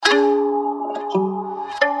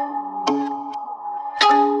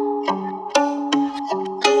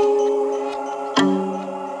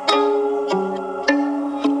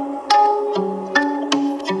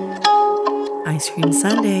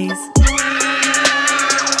Sundays.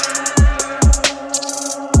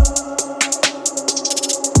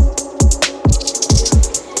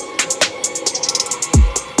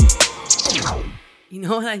 You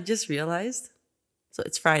know what I just realized? So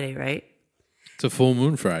it's Friday, right? It's a full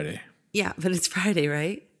moon Friday. Yeah, but it's Friday,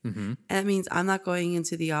 right? Mm-hmm. And that means I'm not going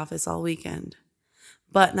into the office all weekend.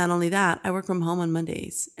 But not only that, I work from home on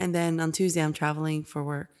Mondays. And then on Tuesday, I'm traveling for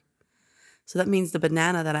work. So that means the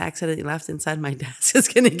banana that I accidentally left inside my desk is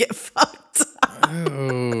going to get fucked.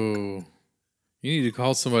 Oh. You need to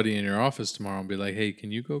call somebody in your office tomorrow and be like, hey,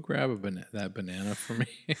 can you go grab that banana for me?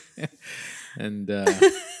 and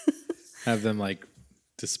have them like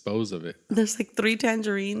dispose of it. There's like 3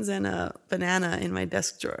 tangerines and a banana in my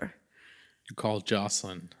desk drawer. You call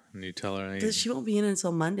Jocelyn and you tell her. She won't be in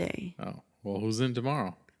until Monday. Oh, well, who's in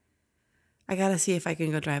tomorrow? I got to see if I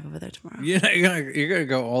can go drive over there tomorrow. Yeah, you're gonna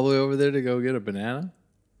go all the way over there to go get a banana?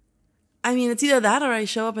 I mean, it's either that or I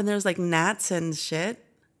show up and there's like gnats and shit.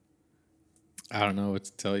 I don't know what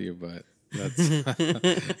to tell you, but that's that's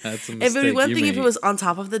a mistake. It would be one thing if it made. was on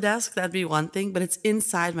top of the desk. That'd be one thing, but it's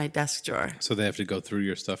inside my desk drawer. So they have to go through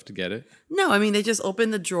your stuff to get it? No, I mean, they just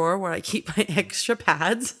open the drawer where I keep my extra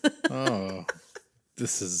pads. Oh,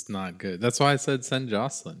 this is not good. That's why I said send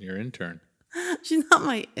Jocelyn, your intern. She's not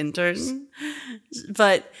my intern,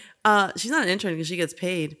 but she's not an intern because she gets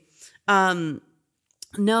paid. No,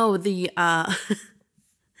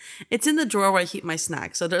 it's in the drawer where I keep my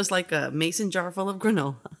snacks. So there's like a mason jar full of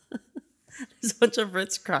granola. There's a bunch of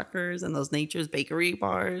Ritz crackers and those Nature's Bakery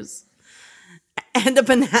bars, and a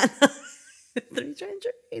banana. 3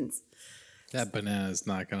 tangerines. That banana is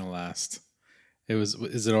not gonna last.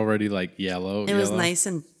 Is it already like yellow? It was nice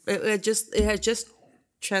and it had just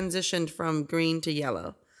transitioned from green to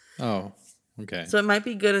yellow. Oh, okay. So it might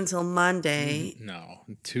be good until Monday. No,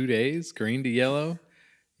 2 days, green to yellow.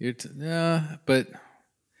 But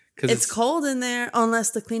because It's cold in there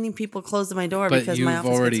unless the cleaning people close my door but because my you've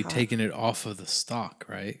office already gets hot. taken it off of the stock,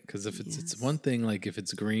 right? Because if it's one thing, like if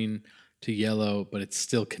it's green to yellow, but it's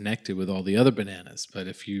still connected with all the other bananas. But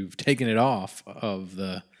if you've taken it off of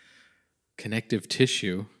the connective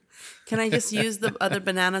tissue, Can I just use the other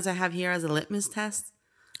bananas I have here as a litmus test?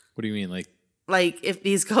 what do you mean? Like if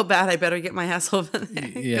these go bad, I better get my ass over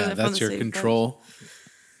there. 'cause Yeah, they're from that's the your same control.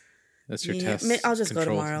 That's your place. test. Yeah, I'll just go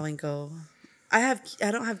control tomorrow and go. I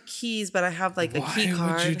don't have keys, but I have like a key Why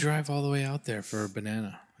card. would you drive all the way out there for a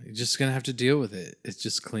banana? You're just gonna have to deal with it. It's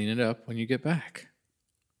just clean it up when you get back.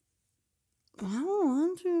 I don't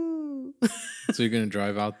want to. So you're gonna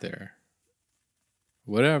drive out there.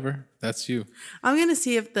 Whatever. That's you. I'm gonna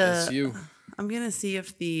see if That's you. I'm gonna see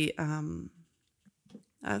if the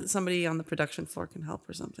somebody on the production floor can help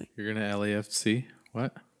or something. You're gonna LAFC?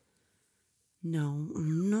 What? No,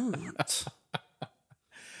 I'm not.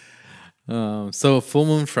 So full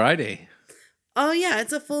moon Friday. Oh yeah,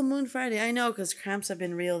 it's a full moon Friday. I know because cramps have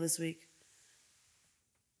been real this week.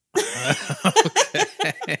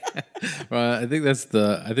 Well, I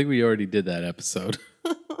think we already did that episode.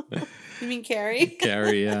 You mean Carrie?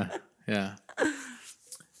 Carrie, yeah.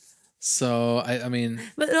 So I mean,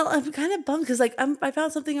 But I'm kind of bummed because like I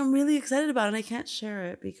found something I'm really excited about and I can't share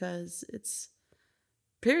it because it's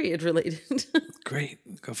period related.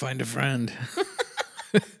 great. Go find a friend.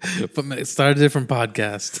 Start a different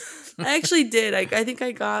podcast. I actually did. I think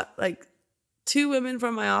I got like 2 women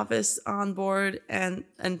from my office on board and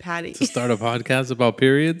Patty. To start a podcast about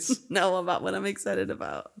periods? No, about what I'm excited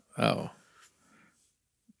about. Oh.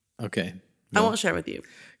 Okay. I won't share with you.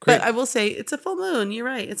 Great. But I will say it's a full moon. You're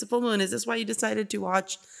right. It's a full moon. Is this why you decided to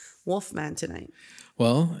watch Wolfman tonight?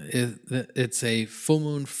 Well, it's a full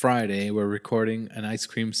moon Friday. We're recording an ice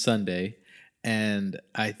cream sundae. And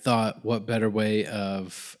I thought, what better way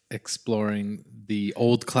of exploring the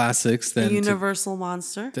old classics than The Universal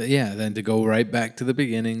Monster. than to go right back to the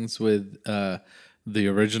beginnings with the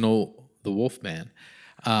original, The Wolfman.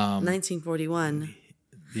 1941.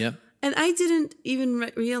 Yep. And I didn't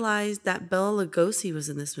even realize that Bela Lugosi was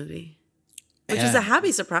in this movie, which is Yeah. a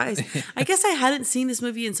happy surprise. I guess I hadn't seen this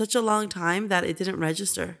movie in such a long time that it didn't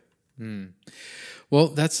register. Well,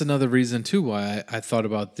 that's another reason too why I thought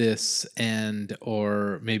about this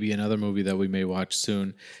or maybe another movie that we may watch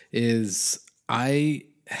soon is I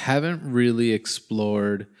haven't really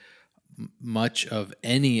explored much of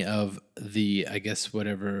any of the, I guess,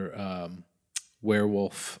 whatever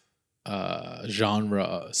werewolf subgenre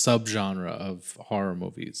of horror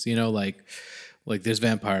movies. You know, like there's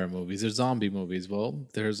vampire movies, there's zombie movies. Well,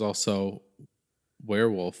 there's also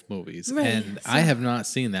werewolf movies. Right. And I have not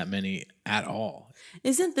seen that many at all.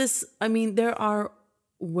 Isn't this, I mean, there are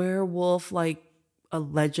werewolf like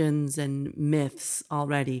legends and myths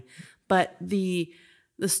already, but the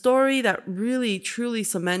the story that really truly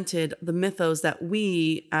cemented the mythos that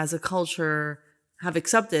we as a culture have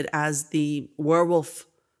accepted as the werewolf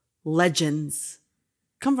legends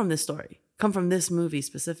come from this story, come from this movie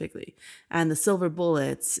specifically. And the silver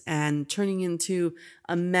bullets and turning into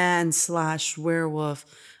a man slash werewolf,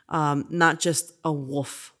 not just a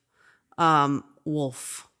wolf.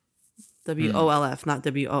 Wolf. WOLF, not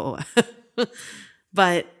WOOF.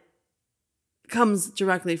 But comes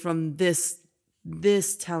directly from this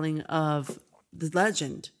telling of the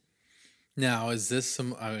legend. Now, is this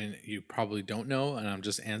some? I mean, you probably don't know, and I'm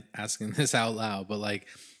just asking this out loud. But like,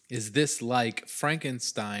 is this like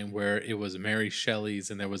Frankenstein, where it was Mary Shelley's,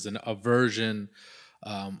 and there was a version,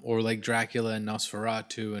 or like Dracula and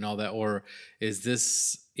Nosferatu and all that, or is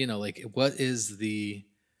this, like, what is the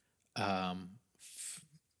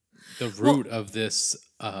root of this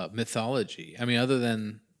mythology? I mean, other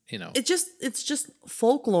than it's just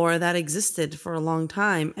folklore that existed for a long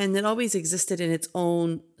time, and it always existed in its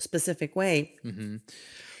own specific way. Mm-hmm.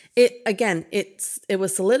 It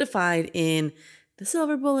was solidified in the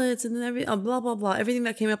silver bullets and then blah blah blah, everything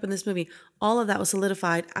that came up in this movie. All of that was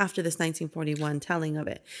solidified after this 1941 telling of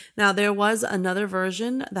it. Now there was another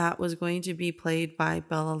version that was going to be played by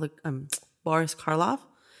Boris Karloff,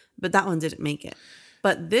 but that one didn't make it.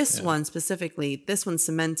 But this one specifically, this one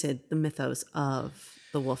cemented the mythos of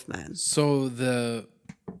the Wolfman. So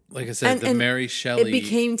like I said, the Mary Shelley. It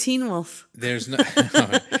became Teen Wolf. There's no,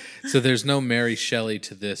 so there's no Mary Shelley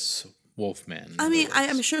to this Wolfman. I mean,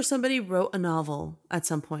 I'm sure somebody wrote a novel at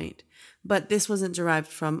some point, but this wasn't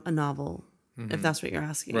derived from a novel, if that's what you're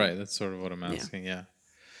asking. Right, that's sort of what I'm asking. Yeah.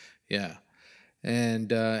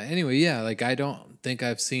 And anyway, like I don't think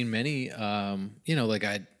I've seen many. Like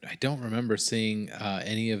I don't remember seeing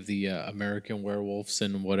any of the American Werewolves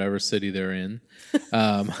in whatever city they're in.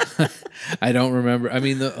 I don't remember. I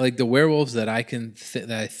mean, the werewolves that I can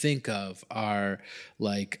that I think of are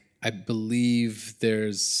like, I believe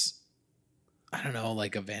there's, I don't know,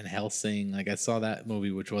 like a Van Helsing. Like I saw that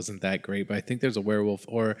movie, which wasn't that great, but I think there's a werewolf,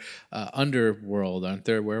 or Underworld. Aren't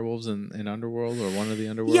there werewolves in Underworld, or one of the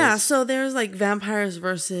Underworlds? Yeah, so there's like vampires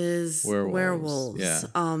versus werewolves. Yeah.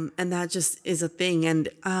 And that just is a thing. And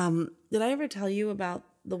did I ever tell you about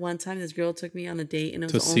the one time this girl took me on a date, and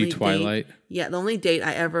it was to see Twilight? Yeah, the only date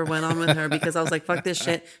I ever went on with her, because I was like, fuck this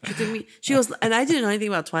shit. She was, and I didn't know anything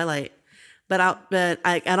about Twilight, but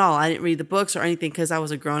at all. I didn't read the books or anything because I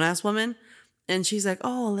was a grown ass woman. And she's like,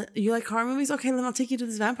 oh, you like horror movies? Okay, then I'll take you to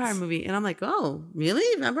this vampire movie. And I'm like, oh, really?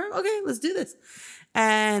 Vampire? Okay, let's do this.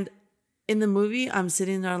 And in the movie, I'm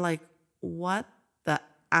sitting there like, what the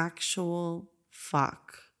actual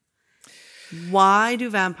fuck? Why do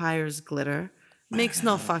vampires glitter? Makes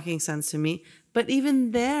no fucking sense to me. But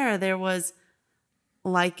even there was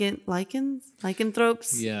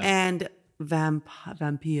lycanthropes and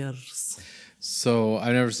vampires. So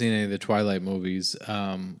I've never seen any of the Twilight movies.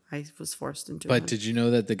 I was forced into it. But did you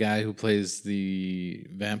know that the guy who plays the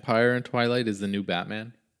vampire in Twilight is the new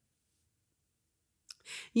Batman?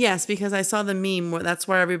 Yes, because I saw the meme where that's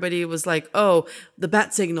where everybody was like, oh, the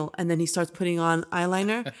bat signal. And then he starts putting on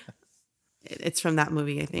eyeliner. It's from that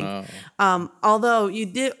movie, I think. Oh. Although you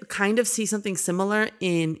did kind of see something similar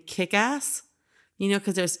in Kick-Ass,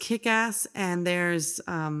 because there's Kick-Ass and there's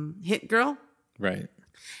Hit Girl. Right.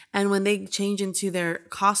 And when they change into their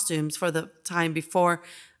costumes for the time before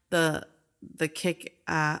the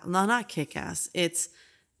not Kick-Ass, it's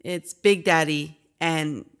Big Daddy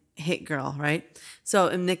and Hit Girl, right?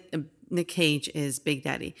 So Nick Cage is Big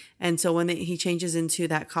Daddy, and so when he changes into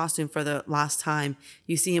that costume for the last time,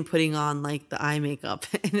 you see him putting on like the eye makeup,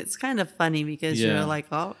 and it's kind of funny because you're like,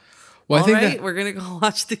 oh. Well, all right, we're gonna go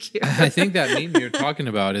watch The Cure. I think that meme you're talking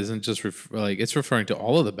about isn't just it's referring to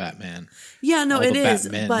all of the Batman. Yeah, no, it is.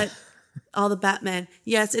 But all the Batman,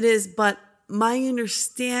 yes, it is. But my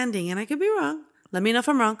understanding, and I could be wrong. Let me know if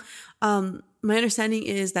I'm wrong. My understanding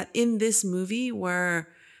is that in this movie, where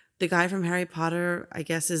the guy from Harry Potter, I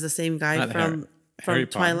guess, is the same guy from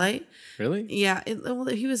Twilight. Really? Yeah.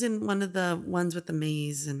 He was in one of the ones with the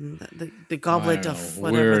maze and the goblet of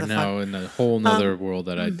whatever. We're now in a whole nother world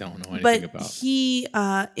that I don't know anything about. But he,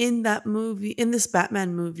 in that movie, in this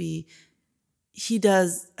Batman movie, he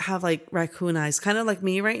does have like raccoon eyes, kind of like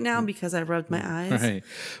me right now because I rubbed my eyes. Right.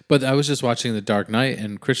 But I was just watching The Dark Knight,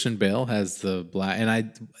 and Christian Bale has the black, and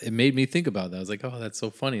it mmade me think about that. I was like, oh, that's so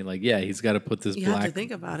funny. Like, yeah, he's got to put this black. You have to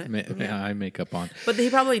think about it. Eye makeup on. But he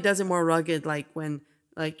probably does it more rugged, like when,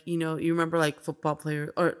 like, you remember like football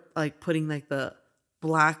players, or like putting like the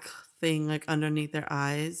black thing like underneath their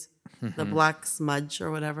eyes, the black smudge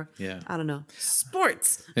or whatever. Yeah. I don't know.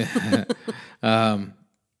 Sports.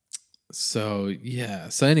 So yeah.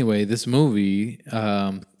 So anyway, this movie,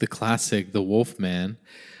 the classic, The Wolfman.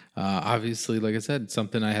 Obviously, like I said,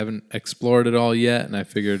 something I haven't explored at all yet, and I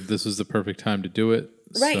figured this was the perfect time to do it.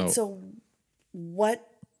 Right. So what?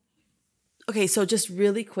 Okay, so just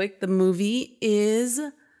really quick, the movie is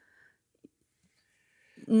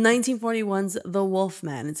 1941's The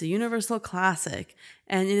Wolfman. It's a Universal classic,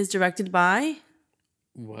 and it is directed by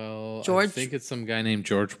I George- think it's some guy named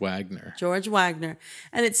George Wagner. George Wagner,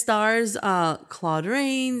 and it stars Claude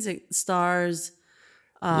Rains. It stars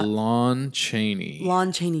Lon Chaney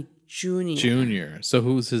Lon Chaney Jr. Jr. So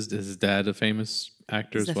who's his dad? A famous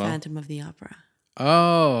actor He's as the well. Phantom of the Opera.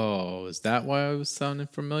 Oh, is that why I was sounding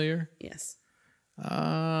familiar? Yes.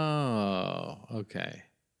 Oh, okay.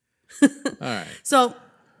 All right. So,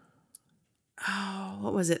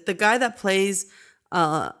 what was it? The guy that plays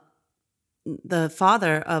the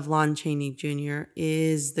father of Lon Chaney Jr.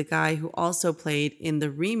 is the guy who also played in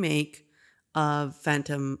the remake of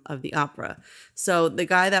Phantom of the Opera. So the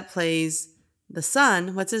guy that plays the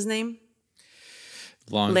son, what's his name?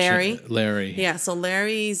 Larry. Larry. Yeah, so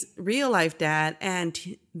Larry's real life dad and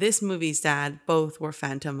this movie's dad both were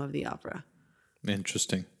Phantom of the Opera.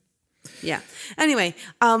 Interesting. Yeah. Anyway,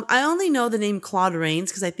 I only know the name Claude Rains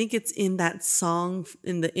because I think it's in that song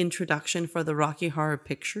in the introduction for the Rocky Horror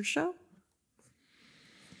Picture Show.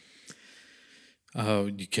 Oh,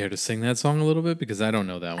 you care to sing that song a little bit? Because I don't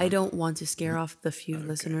know that one. I don't want to scare off the few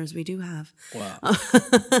listeners we do have. Well,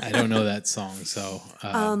 I don't know that song, so.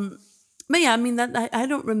 But yeah, I mean, that I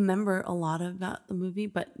don't remember a lot about the movie,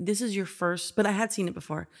 but this is your first, but I had seen it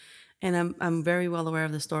before, and I'm very well aware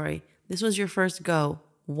of the story. This was your first go.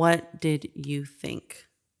 What did you think?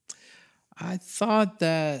 I thought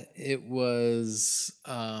that it was.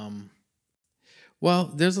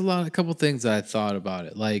 Well, there's a couple things that I thought about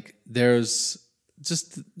it. Like, there's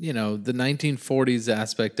just the 1940s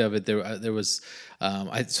aspect of it. There was.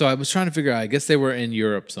 So I was trying to figure out. I guess they were in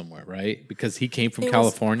Europe somewhere, right? Because he came from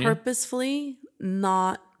California. Was purposefully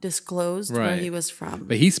not disclosed where he was from.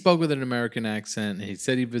 But he spoke with an American accent, and he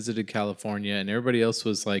said he visited California, and everybody else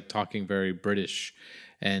was like talking very British,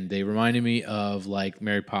 and they reminded me of like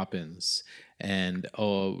Mary Poppins and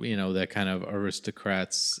that kind of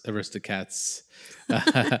aristocats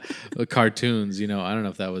cartoons. I don't know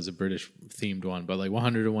if that was a British themed one, but like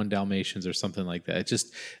 101 Dalmatians or something like that. It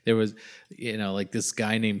just, there was like this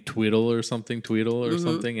guy named Tweedle or something,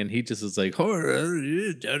 and he just was like, oh,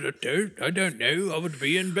 I don't know, I would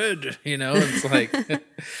be in bed. It's like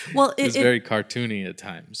well, it was very cartoony at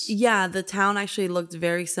times. Yeah, the town actually looked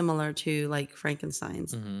very similar to like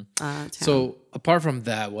Frankenstein's town. So apart from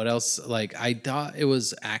that, what else? Like, I thought it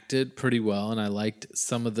was acted pretty well, and I liked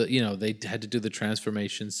some of the, they had to do the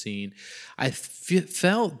transformation scene. I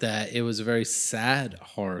felt that it was a very sad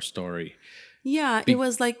horror story. Yeah, it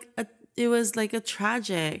was like a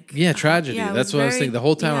tragic. Yeah, tragedy. Yeah, that's what I was thinking. The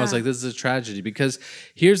whole time I was like, this is a tragedy. Because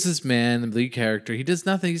here's this man, the lead character. He does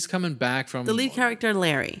nothing. He's coming back from... The lead character,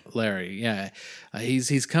 Larry. Yeah.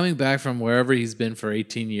 He's coming back from wherever he's been for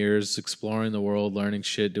 18 years, exploring the world, learning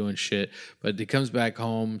shit, doing shit. But he comes back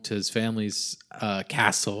home to his family's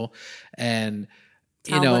castle, and...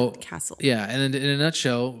 Talbot Castle. Yeah, and in a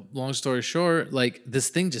nutshell, long story short, like, this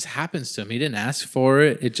thing just happens to him. He didn't ask for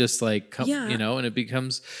it. It just like, and it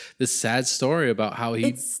becomes this sad story about how he.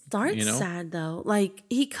 It starts sad though. Like,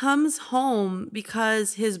 he comes home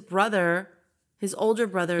because his older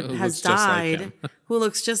brother, has died, who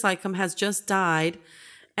looks just like him, has just died,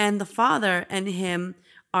 and the father and him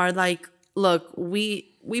are like, look,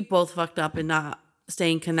 we both fucked up and not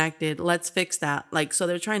staying connected. Let's fix that. Like, so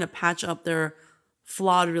they're trying to patch up their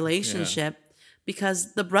flawed relationship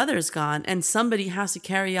because the brother's gone and somebody has to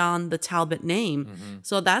carry on the Talbot name.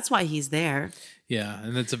 So that's why he's there. Yeah,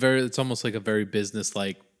 and it's almost like a very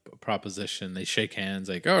business-like proposition. They shake hands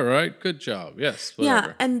like, all right, good job. Yes, whatever.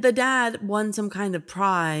 Yeah, and the dad won some kind of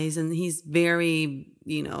prize and he's very,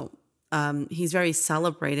 he's very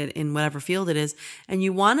celebrated in whatever field it is. And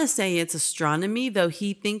you want to say it's astronomy, though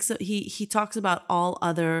he thinks he talks about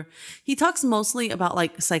he talks mostly about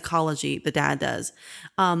like psychology, the dad does.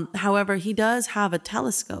 However, he does have a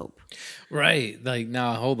telescope. Right. Like,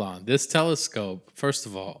 now, hold on. This telescope, first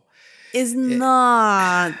of all, is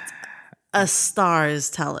not a STARS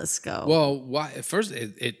telescope. Well, why? First,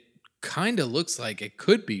 it kind of looks like it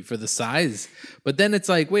could be for the size, but then it's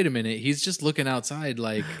like, wait a minute, he's just looking outside,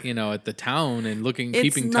 like, at the town and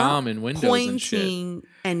keeping Tom in windows and shit. Pointing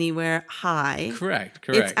anywhere high. Correct.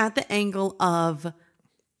 It's at the angle of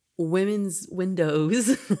women's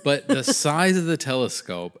windows. But the size of the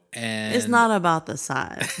telescope, and it's not about the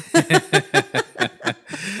size.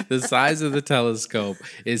 the size of the telescope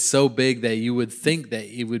is so big that you would think that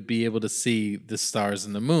it would be able to see the stars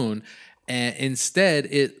and the moon. And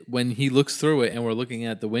instead, when he looks through it and we're looking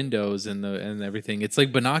at the windows and everything, it's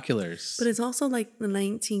like binoculars. But it's also like the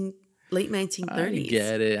late 1930s. I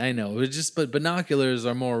get it. I know. But binoculars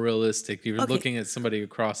are more realistic. You're looking at somebody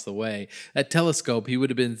across the way. That telescope, he would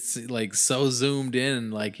have been like so zoomed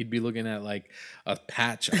in, like he'd be looking at like a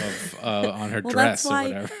patch of on her dress or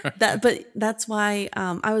whatever. That's why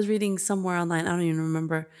I was reading somewhere online. I don't even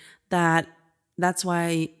remember that. That's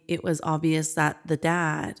why it was obvious that the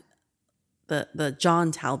dad, the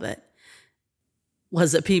John Talbot,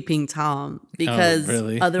 was a peeping Tom, because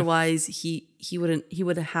otherwise he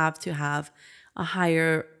would have to have a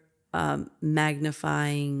higher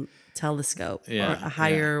magnifying telescope or a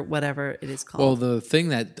higher whatever it is called. Well, the thing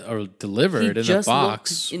that delivered in the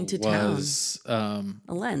box into was a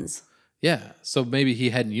lens. Yeah, so maybe he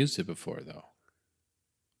hadn't used it before though.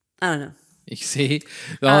 I don't know. You see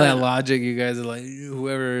all that logic. You guys are like,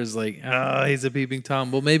 whoever is like, oh, he's a peeping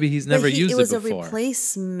Tom. Well, maybe he's never used it before. It was a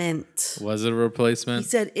replacement. Was it a replacement? He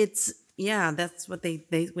said that's what they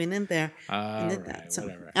went in there and did that. So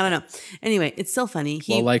whatever. I don't know. Anyway, it's still funny.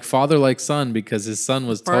 Like father, like son, because his son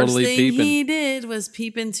was totally peeping. First thing he did was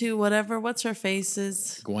peep into what's her face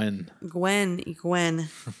is? Gwen.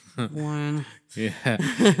 Yeah.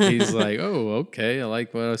 He's like, oh, okay. I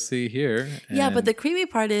like what I see here. Yeah, but the creepy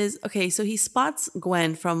part is, okay, so he spots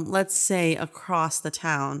Gwen from, let's say, across the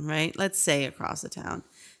town, right? Let's say across the town.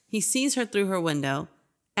 He sees her through her window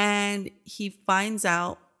and he finds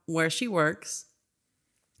out where she works,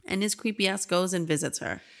 and his creepy ass goes and visits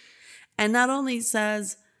her. And not only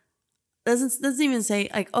doesn't even say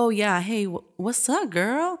like, oh yeah, hey, what's up,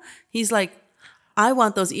 girl? He's like, I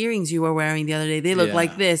want those earrings you were wearing the other day. They look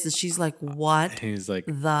like this. And she's like, what? He's like,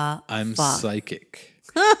 I'm psychic.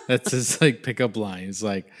 That's his like pickup line. He's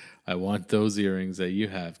like, I want those earrings that you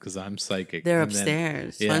have because I'm psychic. They're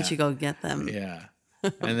upstairs. Why don't you go get them? Yeah.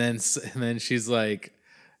 and then she's like,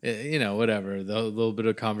 whatever. The little bit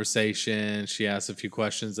of conversation. She asks a few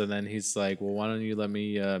questions, and then he's like, well, why don't you let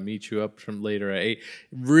me meet you up from later at 8?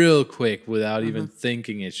 Real quick, without even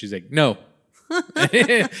thinking it. She's like, no.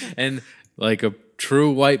 And like a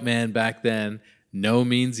true white man back then, no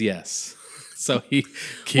means yes. So he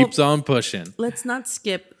keeps on pushing. Let's not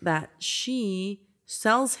skip that she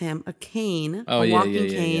sells him a cane, a walking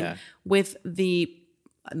cane, with the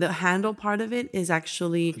handle part of it is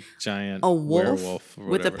actually giant a wolf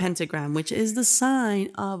with a pentagram, which is the sign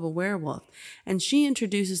of a werewolf. And she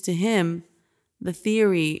introduces to him the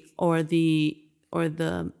theory or the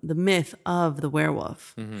myth of the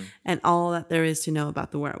werewolf and all that there is to know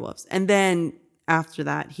about the werewolves. And then after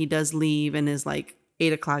that, he does leave and is like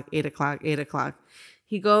 8 o'clock. He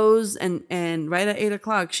goes and right at 8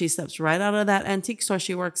 o'clock, she steps right out of that antique store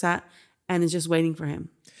she works at and is just waiting for him.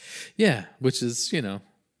 Yeah, which is,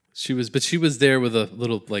 she was there with a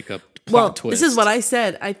little like a plot twist. This is what I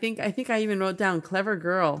said. I think I even wrote down clever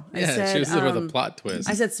girl. I said, she was there with a plot twist.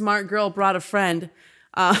 I said smart girl brought a friend.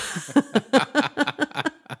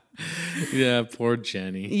 Yeah, poor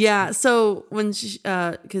Jenny. Yeah, so when she,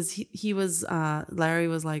 because he was, Larry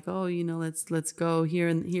was like, oh, let's go here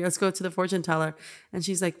and here. Let's go to the fortune teller, and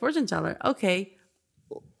she's like, fortune teller, okay.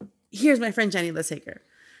 Here's my friend Jenny. Let's take her.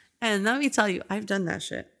 And let me tell you, I've done that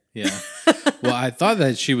shit. Yeah. Well, I thought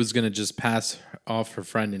that she was gonna just pass off her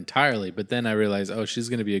friend entirely, but then I realized, oh, she's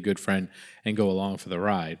gonna be a good friend and go along for the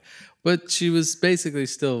ride. But she was basically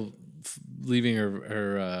still leaving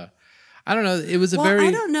her. I don't know. It was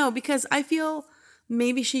I don't know, because I feel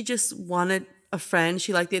maybe she just wanted a friend.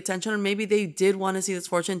 She liked the attention, or maybe they did want to see this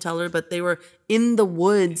fortune teller, but they were in the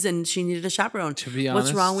woods and she needed a chaperone. To be honest,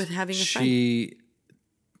 what's wrong with having a friend?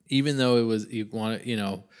 Even though it was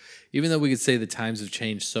even though we could say the times have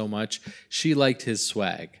changed so much, she liked his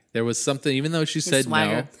swag. There was something, even though she said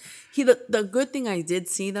swagger. No. The good thing I did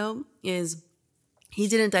see though is he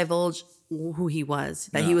didn't divulge who he was,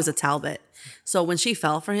 that he was a Talbot. So when she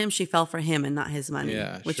fell for him and not his money,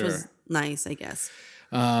 which was nice, I guess.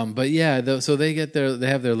 But yeah, so they have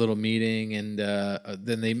their little meeting, and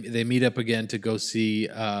then they meet up again to go see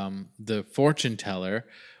the fortune teller,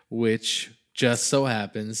 which just so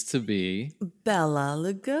happens to be Bela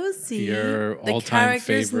Lugosi. Your all-time favorite. The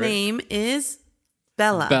character's name is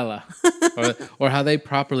Bela. Bela. or how they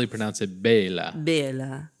properly pronounce it, Bela.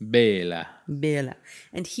 Bela.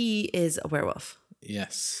 And he is a werewolf.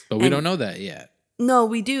 Yes. But we don't know that yet. No,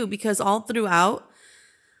 we do, because all throughout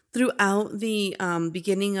the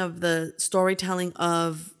beginning of the storytelling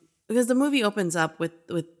because the movie opens up with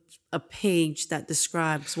a page that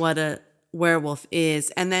describes what a werewolf is.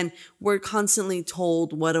 And then we're constantly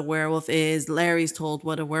told what a werewolf is. Larry's told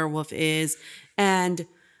what a werewolf is. And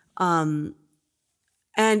even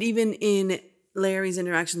in Larry's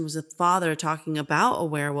interaction with his father talking about a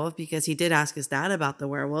werewolf, because he did ask his dad about the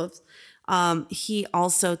werewolves, he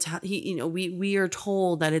also, we are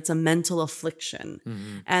told that it's a mental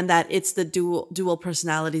affliction and that it's the dual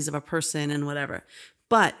personalities of a person and whatever.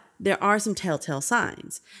 But there are some telltale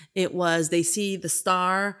signs. They see the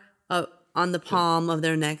star on the palm of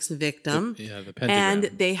their next victim. The pentagram. And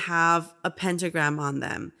they have a pentagram on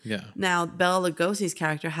them. Yeah. Now, Bela Lugosi's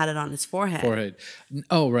character had it on his forehead.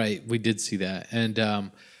 Oh, right. We did see that. And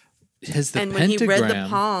when he read the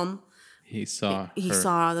palm, he saw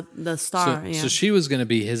the star. So she was going to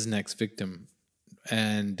be his next victim.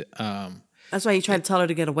 And that's why he tried to tell her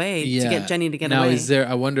to get away, to get Jenny to get away. Now,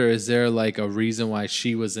 I wonder, is there like a reason why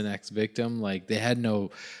she was the next victim? Like they had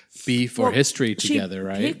no beef or history together,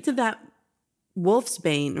 right? She picked that wolf's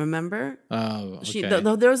bane, remember? Oh, okay.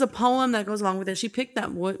 There was a poem that goes along with it. She picked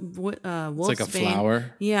that wolf's bane. It's like a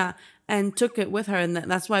flower. Yeah, and took it with her, and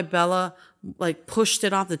that's why Bella like pushed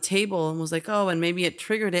it off the table and was like, oh, and maybe it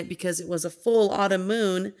triggered it because it was a full autumn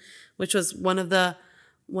moon, which was one of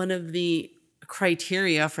the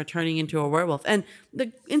criteria for turning into a werewolf. And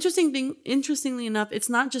the interestingly enough, it's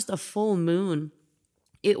not just a full moon.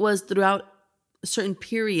 It was throughout certain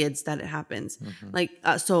periods that it happens, like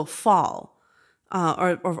so fall.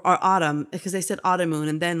 Or autumn, because they said autumn moon,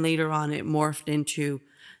 and then later on it morphed into,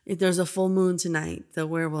 if there's a full moon tonight, the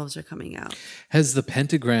werewolves are coming out. Has the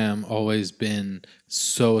pentagram always been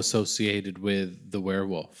so associated with the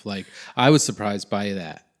werewolf? Like, I was surprised by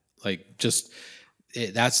that. Like,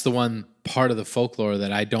 that's the one part of the folklore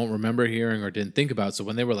that I don't remember hearing or didn't think about. So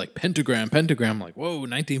when they were like pentagram, I'm like, whoa,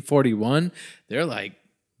 1941, they're like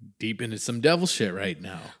deep into some devil shit right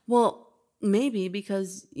now. Well, maybe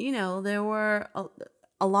because, there were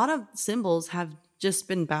a lot of symbols have just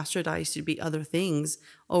been bastardized to be other things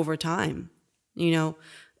over time.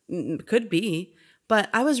 Could be. But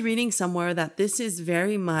I was reading somewhere that this is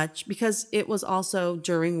very much, because it was also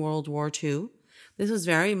during World War II, this was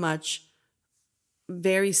very much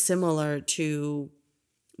very similar to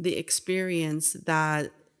the experience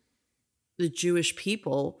that the Jewish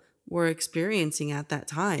people were experiencing at that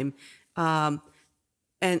time.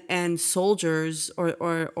 And soldiers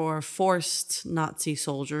or forced Nazi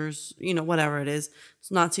soldiers, whatever it is,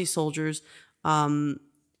 Nazi soldiers would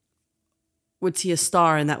see a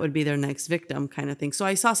star and that would be their next victim kind of thing. So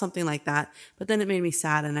I saw something like that, but then it made me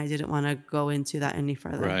sad and I didn't want to go into that any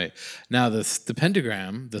further. Right. Now the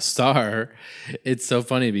pentagram, the star, it's so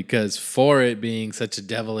funny because for it being such a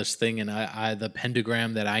devilish thing, and I the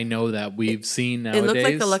pentagram that I know that we've seen nowadays. It looked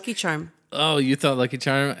like the Lucky Charm. Oh, you thought Lucky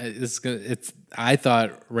Charm? I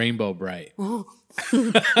thought Rainbow Bright. Oh.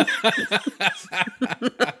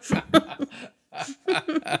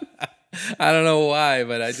 I don't know why,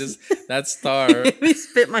 but that star. Made me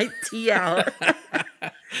spit my tea out.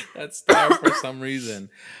 That star for some reason.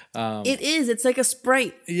 It is. It's like a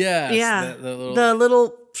Sprite. Yes, yeah. The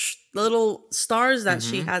little stars that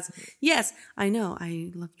she has. Yes, I know.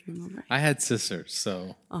 I love Rainbow Bright. I had sisters,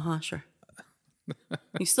 so. Sure.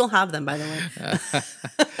 You still have them, by the way.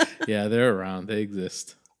 Yeah, they're around. They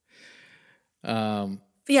exist.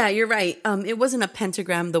 Yeah, you're right. It wasn't a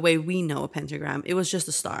pentagram the way we know a pentagram. It was just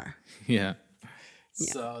a star. Yeah.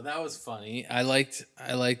 So that was funny. I liked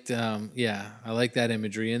that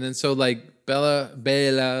imagery. And then so like Bela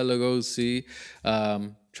Lugosi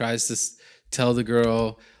tries to tell the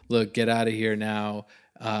girl, look, get out of here now.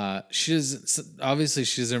 She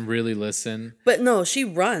doesn't really listen. But no, she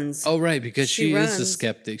runs. Oh, right, because she is a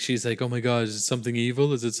skeptic. She's like, oh my God, is it something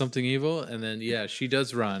evil? Is it something evil? And then, yeah, she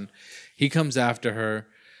does run. He comes after her,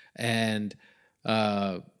 and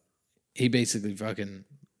he basically fucking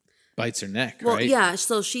bites her neck, right? Well, yeah,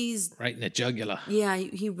 so she's... right in the jugular. Yeah,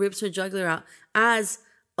 he rips her jugular out as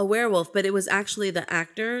a werewolf, but it was actually the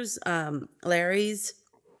actor's, Larry's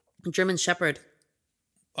German Shepherd.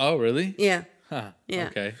 Oh, really? Yeah. Huh. Yeah.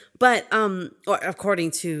 Okay. But or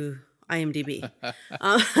according to IMDb,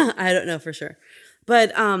 I don't know for sure.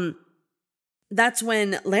 But that's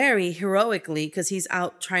when Larry heroically, because he's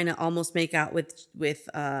out trying to almost make out with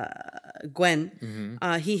Gwen,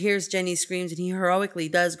 he hears Jenny's screams and he heroically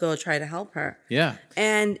does go try to help her. Yeah.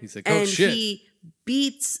 And he's like, oh shit. He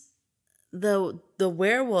beats the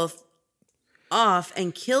werewolf off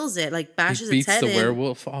and kills it, like bashes its head in. Beats the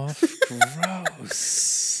werewolf off?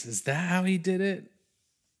 Gross. Is that how he did it?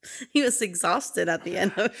 He was exhausted at the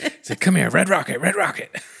end of it. He's like, come here, Red Rocket.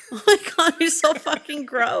 Oh my God, you're so fucking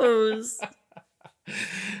gross.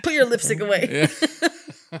 Put your lipstick away. Yeah.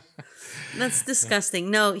 That's disgusting.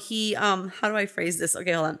 No, he how do I phrase this?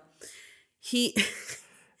 Okay, hold on. He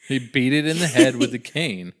He beat it in the head with the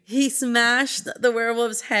cane. he smashed the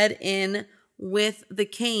werewolf's head in with the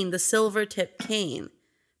cane, the silver tip cane,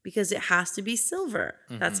 because it has to be silver.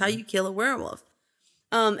 That's how you kill a werewolf.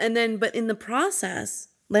 And then, but in the process,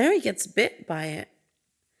 Larry gets bit by it,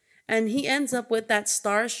 and he ends up with that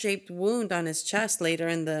star-shaped wound on his chest later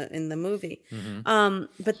in the movie.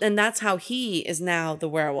 But then that's how he is now the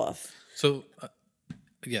werewolf. So,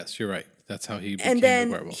 yes, you're right. That's how he became And then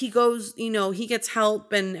the werewolf. he goes, he gets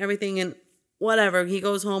help and everything, and whatever. He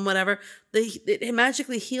goes home, whatever. It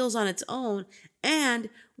magically heals on its own. And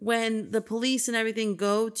when the police and everything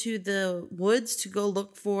go to the woods to go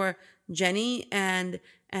look for Jenny and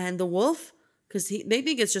the wolf, because they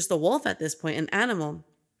think it's just a wolf at this point, an animal.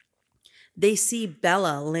 They see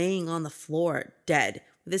Bella laying on the floor, dead,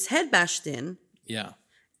 with his head bashed in, Yeah.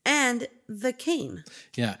 and the cane.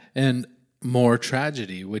 Yeah. And more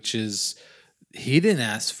tragedy, which is he didn't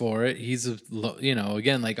ask for it. He's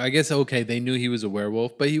again, like, I guess, okay, they knew he was a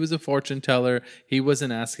werewolf, but he was a fortune teller. He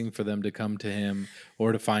wasn't asking for them to come to him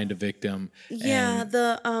or to find a victim. Yeah, And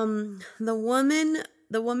the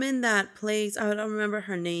woman that plays, I don't remember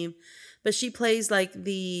her name, but she plays like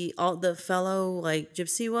the fellow like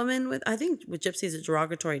gypsy woman with, I think with gypsy is a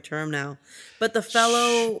derogatory term now, but the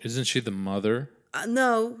fellow isn't she the mother?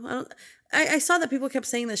 no, I don't. I saw that people kept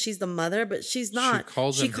saying that she's the mother, but she's not.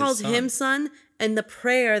 She calls him him son in the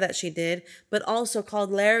prayer that she did, but also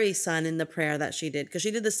called Larry son in the prayer that she did, because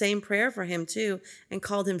she did the same prayer for him too, and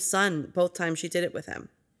called him son both times she did it with him.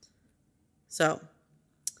 So,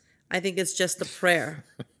 I think it's just the prayer.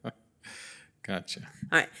 Gotcha.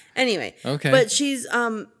 All right. Anyway. Okay. But she's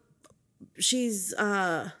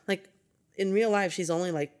like in real life she's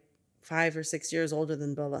only like 5 or 6 years older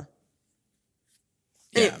than Bella.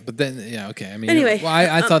 Yeah, but then okay. I mean, Anyway, well,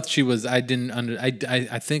 I thought she was. I didn't under.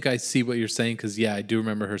 I think I see what you're saying, because I do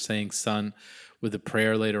remember her saying "son" with a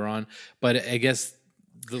prayer later on. But I guess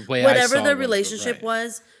the way whatever I saw the it relationship right.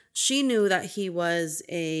 was, she knew that he was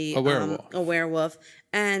a werewolf,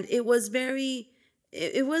 and it was very,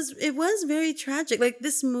 it was very tragic. Like,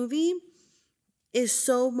 this movie is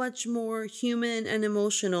so much more human and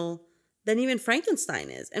emotional than even Frankenstein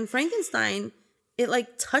is, and Frankenstein, it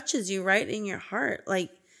like touches you right in your heart.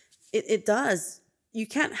 Like it does. You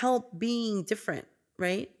can't help being different,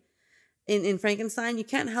 right? In Frankenstein, you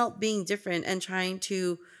can't help being different and trying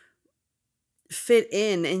to fit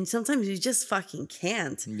in. And sometimes you just fucking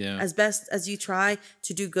can't. Yeah. As best as you try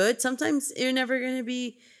to do good, sometimes you're never going to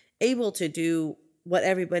be able to do what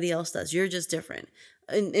everybody else does. You're just different.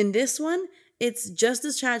 In this one, it's just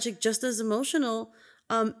as tragic, just as emotional.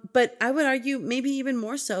 But I would argue maybe even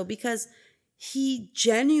more so, because he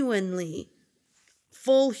genuinely,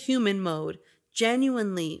 full human mode,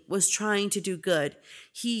 genuinely was trying to do good.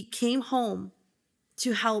 He came home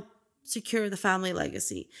to help secure the family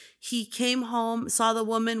legacy. He came home, saw the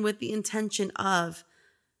woman with the intention of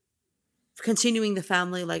continuing the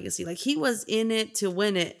family legacy. Like, he was in it to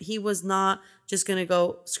win it. He was not just going to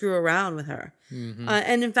go screw around with her. Mm-hmm.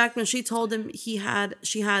 And in fact, when she told him she had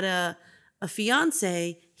a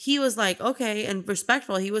fiance, he was like, okay, and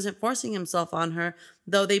respectful. He wasn't forcing himself on her,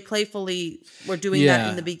 though they playfully were doing that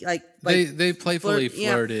in the beginning. They playfully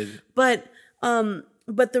flirted. Yeah.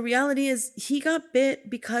 But the reality is, he got bit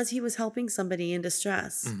because he was helping somebody in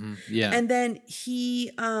distress. Mm-hmm. Yeah. And then he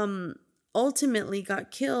ultimately got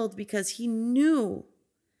killed because he knew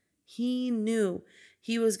he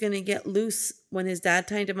was going to get loose when his dad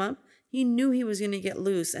tied him up. He knew he was going to get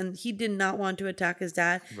loose, and he did not want to attack his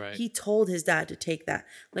dad. Right. He told his dad to take that.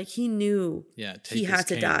 Like, he knew he had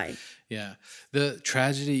to die. Yeah. The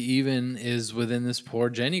tragedy even is within this poor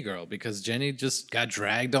Jenny girl, because Jenny just got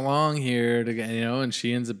dragged along here to, and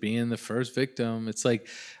she ends up being the first victim. It's like,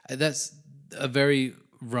 that's a very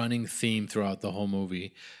running theme throughout the whole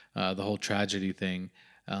movie, the whole tragedy thing.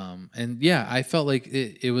 And yeah, I felt like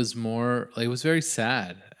it was more, like, it was very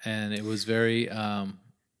sad, and it was very,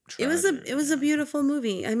 it was a beautiful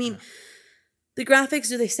movie. I mean, the graphics,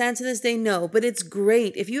 do they stand to this day? No, but it's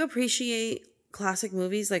great. If you appreciate classic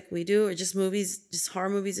movies like we do, or just horror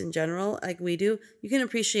movies in general like we do, you can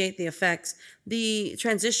appreciate the effects. The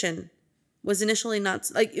transition was initially not,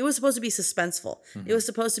 like, it was supposed to be suspenseful. Mm-hmm. It was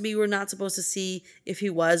supposed to be, we were not supposed to see if he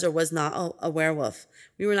was or was not a werewolf.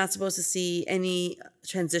 We were not supposed to see any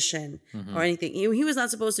transition or anything. He was not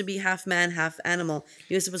supposed to be half man, half animal.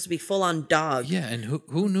 He was supposed to be full on dog. Yeah, and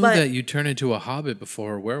who knew that you turn into a hobbit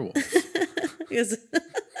before a werewolf?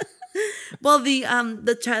 Well,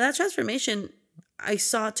 that transformation I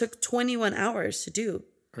saw took 21 hours to do.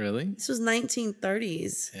 Really? This was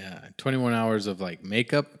 1930s. Yeah. 21 hours of like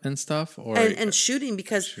makeup and stuff, or And shooting,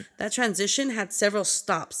 because that transition had several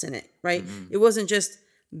stops in it, right? It wasn't just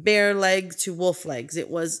bear leg to wolf legs. It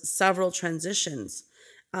was several transitions.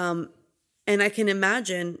 And I can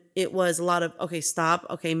imagine it was a lot of, okay, stop,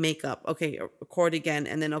 okay, makeup, okay, record again,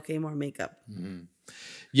 and then, okay, more makeup.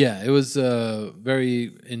 Yeah, it was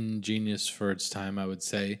very ingenious for its time, I would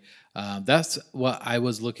say. That's what I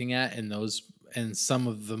was looking at in those, and some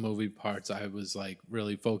of the movie parts. I was like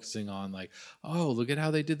really focusing on, like, oh, look at how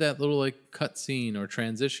they did that little like cut scene or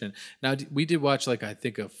transition. Now we did watch like I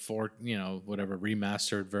think a whatever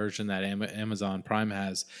remastered version that Amazon Prime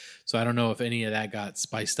has. So I don't know if any of that got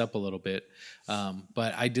spiced up a little bit.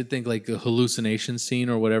 But I did think like the hallucination scene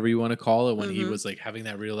or whatever you want to call it, when he was like having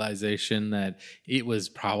that realization that it was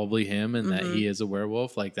probably him and that he is a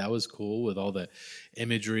werewolf, like that was cool with all the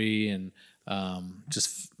imagery and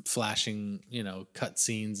just flashing, cut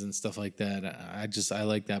scenes and stuff like that. I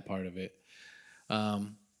like that part of it.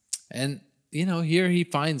 And here he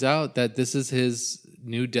finds out that this is his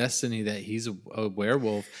new destiny, that he's a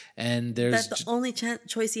werewolf, and there's That the only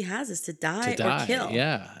choice he has is to die, to die. or kill.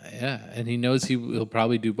 Yeah, and he knows he'll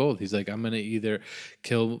probably do both. He's like, I'm gonna either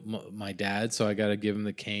kill my dad, so I gotta give him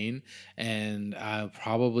the cane, and I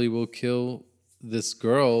probably will kill this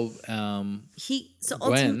girl.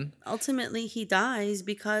 Gwen. Ultimately he dies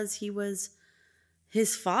because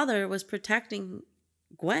his father was protecting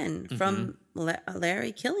Gwen from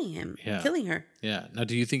Larry killing her. Yeah. Now,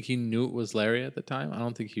 do you think he knew it was Larry at the time? I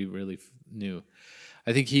don't think he really knew.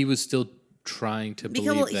 I think he was still trying to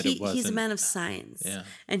believe that it wasn't. He's a man of science. Yeah.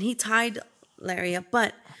 And he tied Larry up.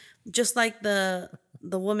 But just like the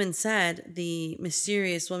woman said, the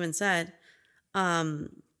mysterious woman said,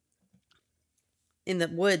 in the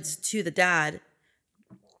woods to the dad,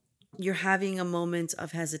 you're having a moment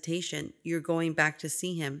of hesitation. You're going back to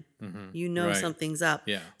see him. Right. Something's up.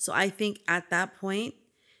 Yeah. So I think at that point,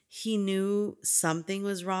 he knew something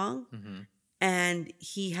was wrong, and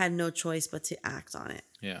he had no choice but to act on it.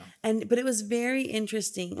 Yeah. But it was very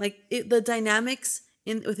interesting. Like the dynamics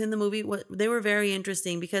within the movie, they were very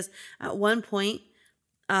interesting, because at one point,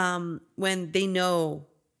 when they know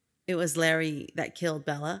it was Larry that killed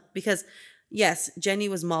Bella, because yes, Jenny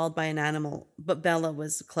was mauled by an animal, but Bella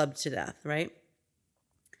was clubbed to death, right?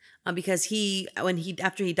 Because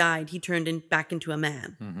after he died, he turned back into a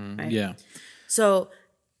man, right? Yeah. So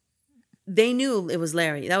they knew it was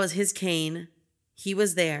Larry. That was his cane. He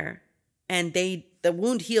was there, and the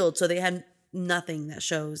wound healed, so they had nothing that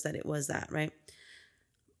shows that it was that, right?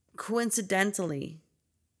 Coincidentally,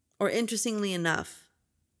 or interestingly enough,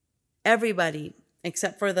 everybody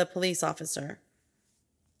except for the police officer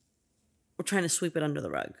were trying to sweep it under the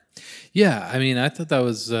rug. Yeah, I mean, I thought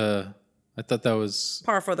that was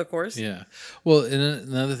par for the course. Yeah. Well, and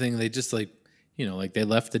another thing, they just like they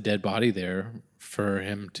left the dead body there for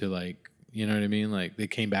him to like, you know what I mean? Like they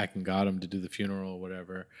came back and got him to do the funeral or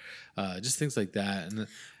whatever. Just things like that. And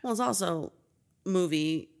well, it's also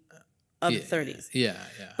movie of the 30s. Yeah.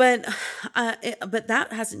 But that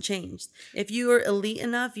hasn't changed. If you are elite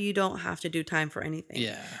enough, you don't have to do time for anything.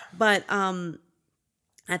 Yeah. But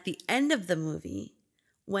at the end of the movie,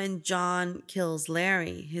 when John kills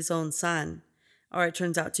Larry, his own son, or it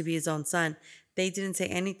turns out to be his own son, they didn't say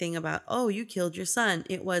anything about, oh, you killed your son.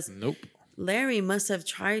 It was, nope. Larry must have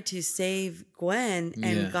tried to save Gwen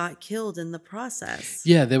and got killed in the process.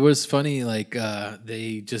 Yeah, there was funny, like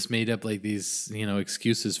they just made up like these,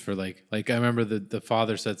 excuses for like I remember the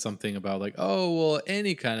father said something about like, oh, well,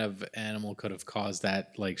 any kind of animal could have caused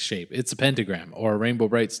that like shape. It's a pentagram or a rainbow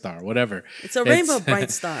bright star, whatever. It's a rainbow bright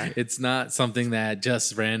star. It's not something that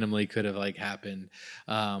just randomly could have like happened.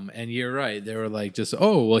 And you're right. They were like just,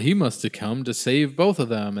 oh, well, he must have come to save both of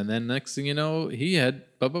them. And then next thing you know, he had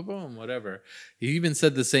boom, whatever. He even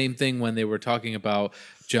said the same thing when they were talking about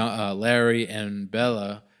Larry and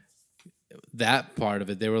Bella. That part of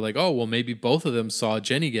it, they were like, "Oh, well, maybe both of them saw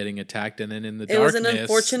Jenny getting attacked, and then in the darkness, it was an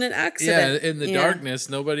unfortunate accident. Yeah, in the darkness,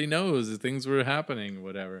 nobody knows things were happening,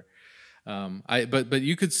 whatever." But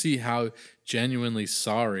you could see how genuinely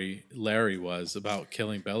sorry Larry was about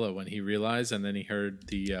killing Bella when he realized, and then he heard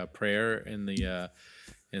the prayer in the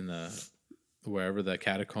wherever the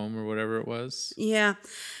catacomb or whatever it was. Yeah.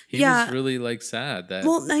 He was really like sad that.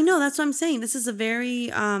 Well, I know, that's what I'm saying. This is a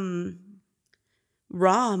very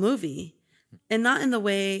raw movie, and not in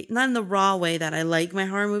the raw way that I like my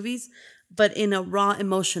horror movies, but in a raw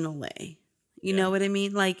emotional way. You know what I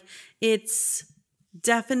mean? Like it's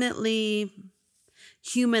definitely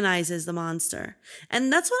humanizes the monster.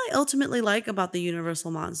 And that's what I ultimately like about the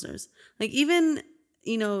Universal monsters. Like even,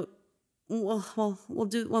 we'll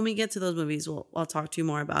do when we get to those movies. I'll talk to you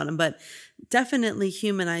more about them, but definitely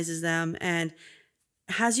humanizes them and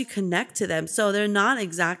has you connect to them. So they're not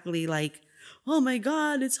exactly like, oh my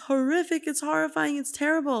God, it's horrific, it's horrifying, it's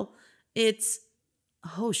terrible. It's,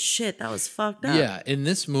 oh shit, that was fucked up. Yeah, in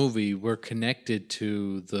this movie, we're connected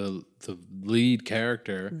to the lead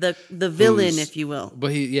character, The villain, who's- if you will,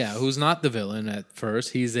 but who's not the villain at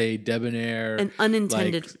first. He's a debonair, an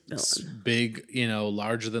unintended like, villain. big,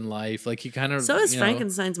 larger than life. Like he kind of So is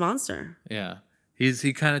Frankenstein's monster. Yeah.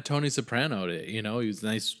 He kind of Tony Soprano'd it, He was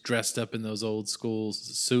nice dressed up in those old school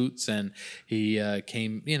suits, and he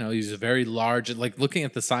came, he's a very large, like looking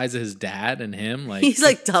at the size of his dad and him, like He's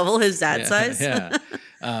like double his dad's yeah, size. yeah.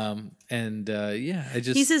 I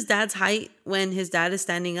just He's his dad's height when his dad is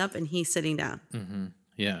standing up and he's sitting down.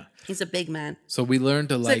 yeah. He's a big man. So we learned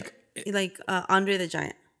to Like Andre the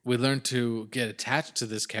Giant. we learned to get attached to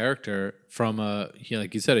this character from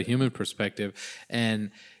like you said, a human perspective,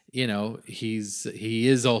 and he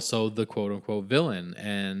is also the quote unquote villain,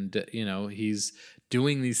 and he's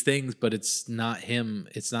doing these things, but it's not him.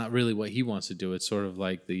 It's not really what he wants to do. It's sort of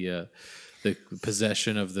like the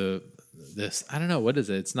possession of this. I don't know, what is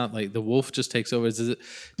it? It's not like the wolf just takes over.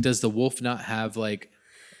 Does the wolf not have like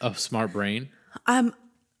a smart brain?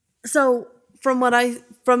 So from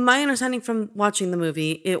my understanding from watching the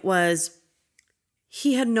movie, it was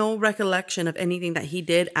he had no recollection of anything that he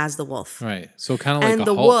did as the wolf. Right. So kind of like and a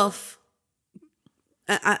the Hulk. wolf,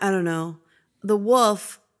 I don't know. The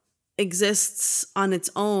wolf exists on its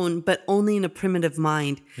own, but only in a primitive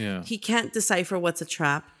mind. Yeah. He can't decipher what's a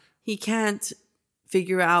trap. He can't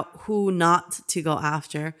figure out who not to go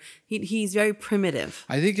after. He's very primitive.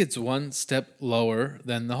 I think it's one step lower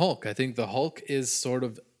than the Hulk. I think the Hulk is sort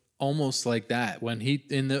of almost like that when he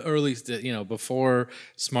in the early before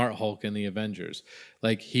Smart Hulk and the Avengers,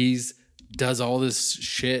 like does all this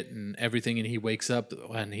shit and everything, and he wakes up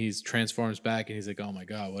and he's transforms back and he's like, oh my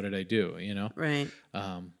God, what did I do? Right.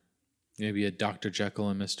 Maybe a Dr. Jekyll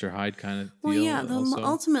and Mr. Hyde kind of deal. Well, yeah. Also.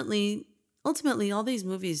 Ultimately, all these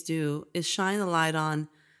movies do is shine a light on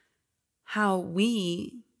how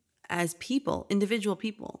we, as people, individual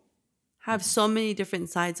people, have so many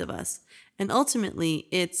different sides of us. And ultimately,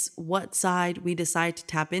 it's what side we decide to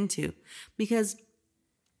tap into. Because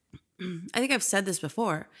I think I've said this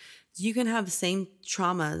before. You can have the same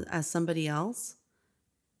trauma as somebody else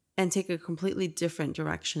and take a completely different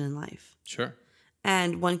direction in life. Sure.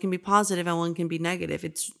 And one can be positive and one can be negative.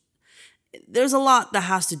 There's a lot that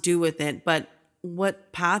has to do with it, but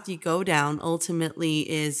what path you go down ultimately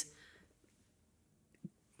is,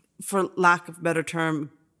 for lack of a better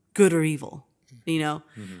term, good or evil,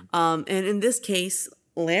 Mm-hmm. And in this case,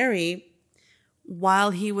 Larry, while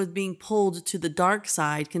he was being pulled to the dark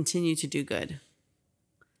side, continued to do good.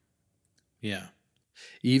 Yeah.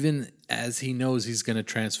 Even as he knows he's going to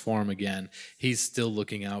transform again, he's still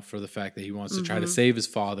looking out for the fact that he wants to try to save his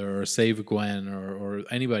father or save Gwen or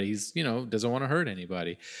anybody. He's, doesn't want to hurt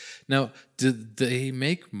anybody. Now, did they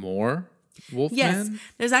make more Wolfman? Yes.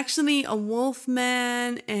 There's actually a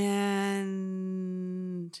Wolfman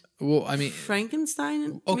and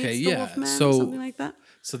Frankenstein okay, meets the yeah. Wolfman, So, or something like that.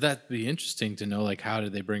 So that'd be interesting to know, like, how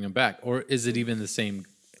did they bring him back? Or is it even the same?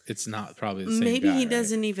 It's not probably the same Maybe guy, he right?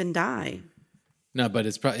 doesn't even die. No, but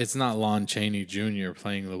it's not Lon Chaney Jr.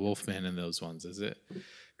 playing the Wolfman in those ones, is it?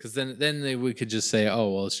 Because then we could just say, oh,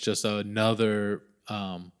 well, it's just another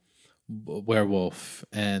werewolf,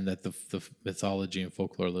 and that the mythology and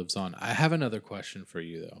folklore lives on. I have another question for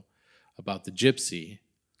you, though, about the gypsy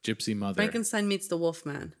mother. Frankenstein meets the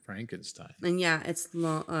Wolfman. Frankenstein. And yeah, it's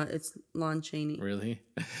Lon Chaney. Really?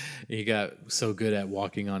 He got so good at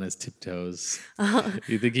walking on his tiptoes.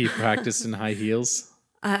 You think he practiced in high heels?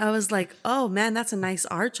 I was like, oh man, that's a nice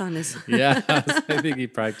arch on his. Yeah, I think he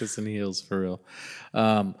practiced in heels for real.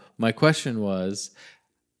 My question was,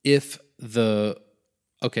 so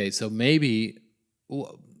maybe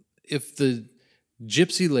if the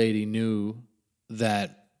gypsy lady knew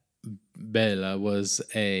that Bela was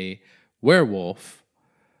a werewolf,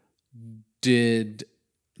 did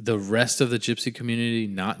the rest of the gypsy community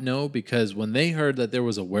not know? Because when they heard that there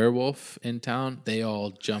was a werewolf in town, they all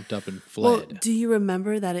jumped up and fled. Well, do you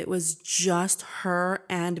remember that it was just her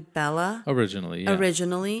and Bella? Originally, yeah.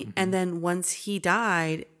 Mm-hmm. And then once he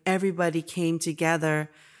died, everybody came together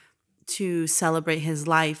to celebrate his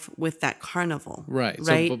life with that carnival. Right.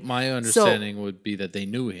 Right. So, but my understanding would be that they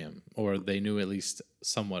knew him, or they knew at least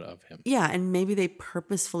somewhat of him. Yeah, and maybe they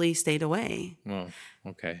purposefully stayed away. Well,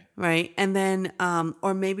 okay. Right. And then,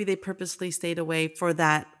 or maybe they purposefully stayed away for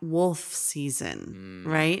that wolf season.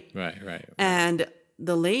 Right. Right. And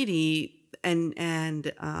the lady and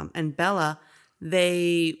Bella,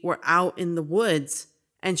 they were out in the woods,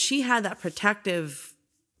 and she had that protective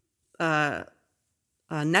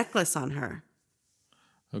necklace on her.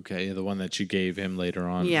 Okay, the one that she gave him later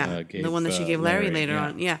on. Yeah, the one that she gave Larry later yeah.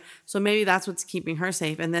 on. Yeah. So maybe that's what's keeping her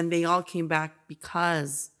safe. And then they all came back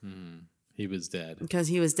because He was dead.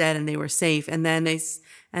 he was dead and they were safe. And then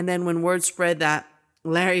when word spread that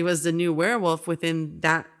Larry was the new werewolf within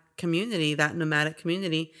that community, that nomadic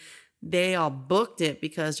community, they all booked it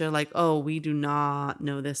because they're like, oh, we do not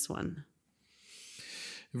know this one.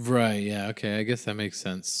 Right, yeah, okay, I guess that makes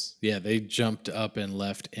sense. Yeah, they jumped up and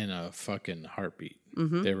left in a fucking heartbeat.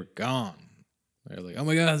 They were gone. They're like, oh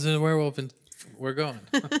my God, it's a werewolf and we're gone.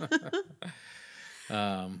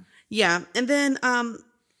 Yeah, and then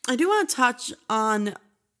I do want to touch on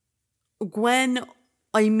Gwen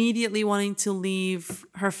immediately wanting to leave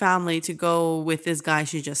her family to go with this guy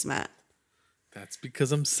she just met. That's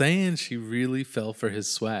because I'm saying she really fell for his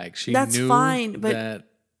swag. She That's knew fine, but that...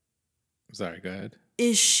 Sorry, go ahead.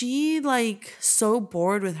 is she like so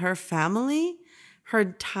bored with her family, her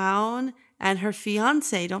town, and her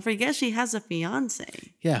fiance? Don't forget she has a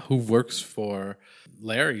fiance. Yeah, who works for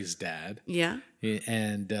Larry's dad. Yeah.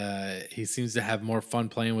 And he seems to have more fun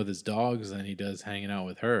playing with his dogs than he does hanging out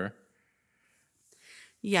with her.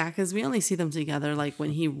 Yeah, because we only see them together like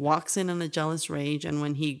when he walks in a jealous rage and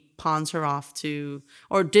when he pawns her off to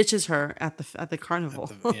or ditches her at the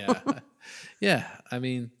carnival. Yeah. I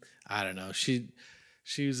mean, I don't know. She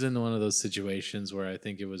was in one of those situations where I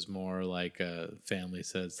think it was more like a family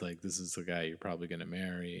says like, this is the guy you're probably going to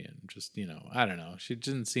marry, and just, I don't know. She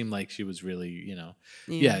didn't seem like she was really,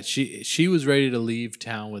 Yeah, she was ready to leave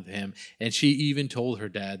town with him, and she even told her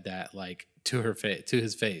dad that like to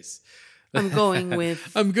his face. I'm going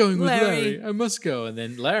with Larry. I must go. And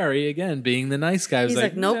then Larry, again, being the nice guy, was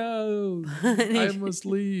like, nope. No, I must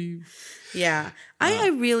leave. Yeah. I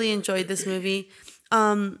really enjoyed this movie.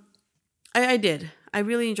 I did. I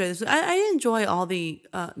really enjoyed this. I enjoy all these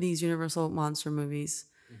Universal monster movies.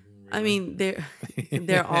 Really? I mean,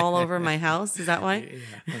 they're all over my house. Is that why?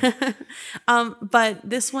 Yeah. But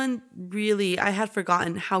this one really, I had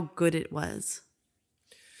forgotten how good it was.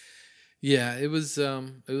 Yeah, it was a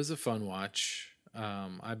fun watch.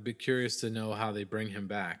 I'd be curious to know how they bring him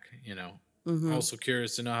back, Also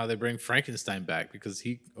curious to know how they bring Frankenstein back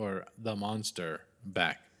or the monster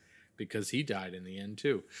back, because he died in the end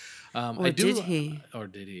too. Did he? Or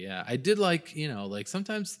did he? Yeah. I did like, like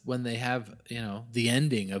sometimes when they have, the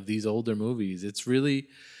ending of these older movies, it's really,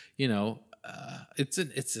 it's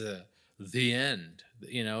the end.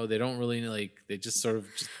 They don't really they just sort of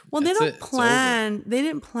just, well, they don't plan. They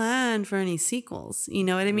didn't plan for any sequels. You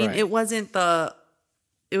know what I mean? Right. It wasn't the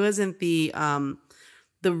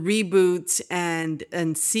reboot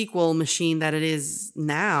and sequel machine that it is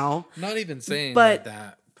now. Not even saying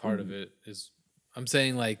that part of it is. I'm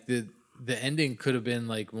saying like the ending could have been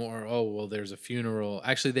like more. Oh well, there's a funeral.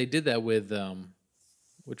 Actually, they did that with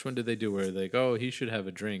which one did they do? Where like, oh, he should have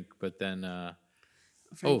a drink, but then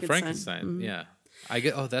Frankenstein. Mm-hmm. Yeah. I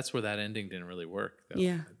get. Oh, that's where that ending didn't really work. Though.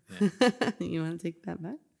 Yeah. You want to take that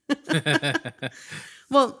back?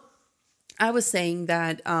 Well, I was saying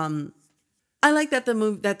that I like that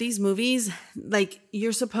that these movies, like,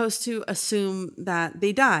 you're supposed to assume that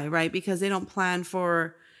they die, right? Because they don't plan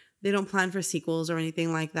for sequels or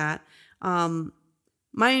anything like that.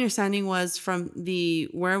 My understanding was from the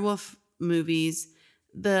werewolf movies,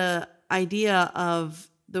 the idea of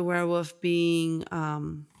the werewolf being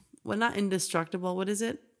not indestructible. What is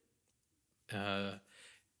it?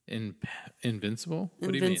 Invincible.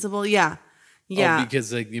 What invincible. Do you mean? Yeah. Oh,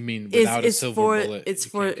 because like you mean without a silver bullet. It's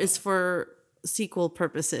for sequel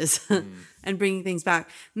purposes and bringing things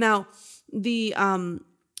back. Now, the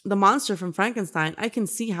monster from Frankenstein, I can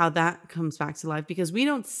see how that comes back to life because we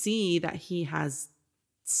don't see that he has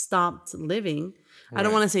stopped living. Right. I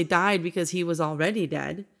don't want to say died because he was already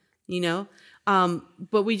dead,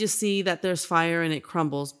 but we just see that there's fire and it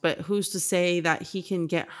crumbles. But who's to say that he can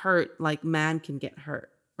get hurt like man can get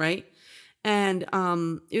hurt, right? And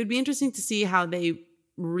it would be interesting to see how they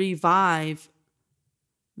revive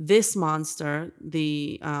this monster,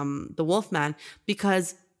 the Wolfman,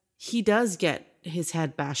 because he does get his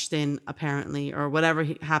head bashed in, apparently, or whatever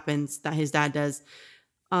happens that his dad does.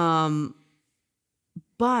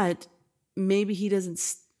 But maybe he doesn't.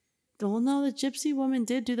 Well, no, the gypsy woman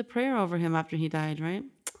did do the prayer over him after he died, right?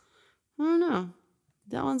 I don't know.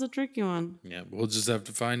 That one's a tricky one. Yeah, we'll just have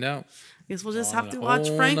to find out. I guess we'll just have to watch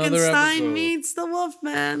Frankenstein meets the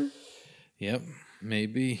Wolfman. Yep,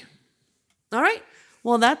 maybe. All right.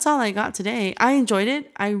 Well, that's all I got today. I enjoyed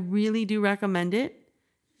it. I really do recommend it.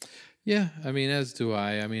 Yeah, I mean, as do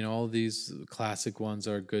I. I mean, all these classic ones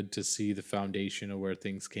are good to see the foundation of where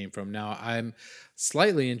things came from. Now, I'm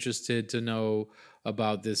slightly interested to know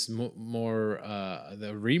about this more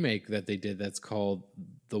the remake that they did that's called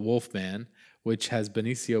The Wolfman, which has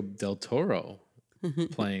Benicio del Toro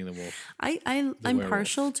playing the wolf. I'm werewolf.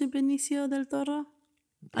 partial to Benicio del Toro.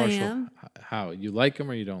 I Partial. am. How? You like him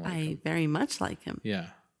or you don't like I him? very much like him. Yeah.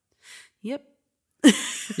 Yep.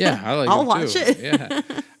 Yeah, I like I'll him watch too. it. Yeah.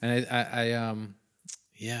 And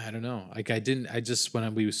yeah, I don't know. Like I just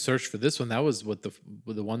when we searched for this one, that was what the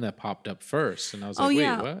one that popped up first, and I was like,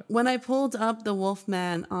 wait, what? When I pulled up The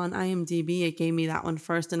Wolfman on IMDb, it gave me that one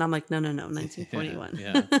first, and I'm like, no, 1941.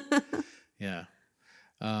 Yeah.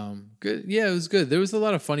 Good. Yeah, it was good. There was a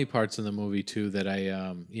lot of funny parts in the movie too that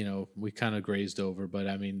I, we kind of grazed over, but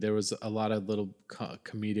I mean, there was a lot of little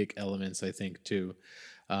comedic elements, I think, too.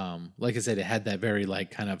 Like I said, it had that very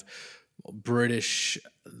like kind of British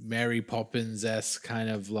Mary Poppins-esque kind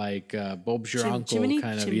of like Bob's your uncle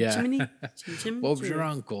kind of, yeah. Bob's your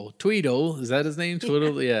uncle. Tweedle, is that his name?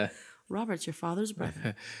 Tweedle, yeah. Robert's your father's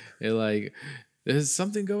brother. You're like, there's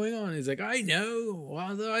something going on. He's like, I know.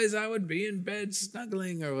 Otherwise, I would be in bed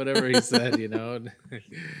snuggling or whatever he said. It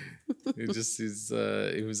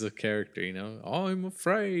was a character. I'm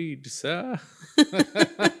afraid, sir.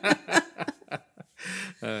 I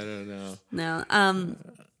don't know. No.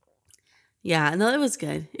 Yeah. No, it was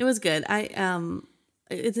good. It was good.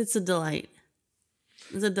 It's a delight.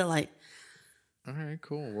 It's a delight. All right.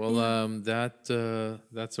 Cool. Well, that's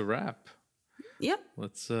a wrap. Yep.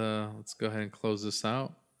 Let's go ahead and close this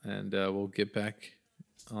out, and we'll get back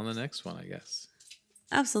on the next one, I guess.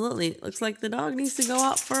 Absolutely. Looks like the dog needs to go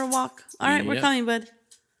out for a walk. All right, We're coming, bud.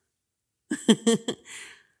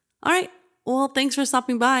 All right. Well, thanks for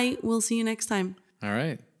stopping by. We'll see you next time. All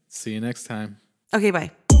right. See you next time. Okay, bye.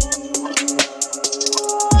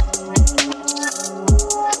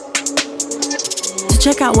 To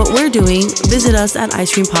check out what we're doing, visit us at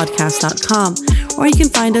icecreampodcast.com, or you can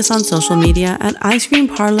find us on social media at Ice Cream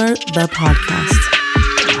Parlor, the podcast.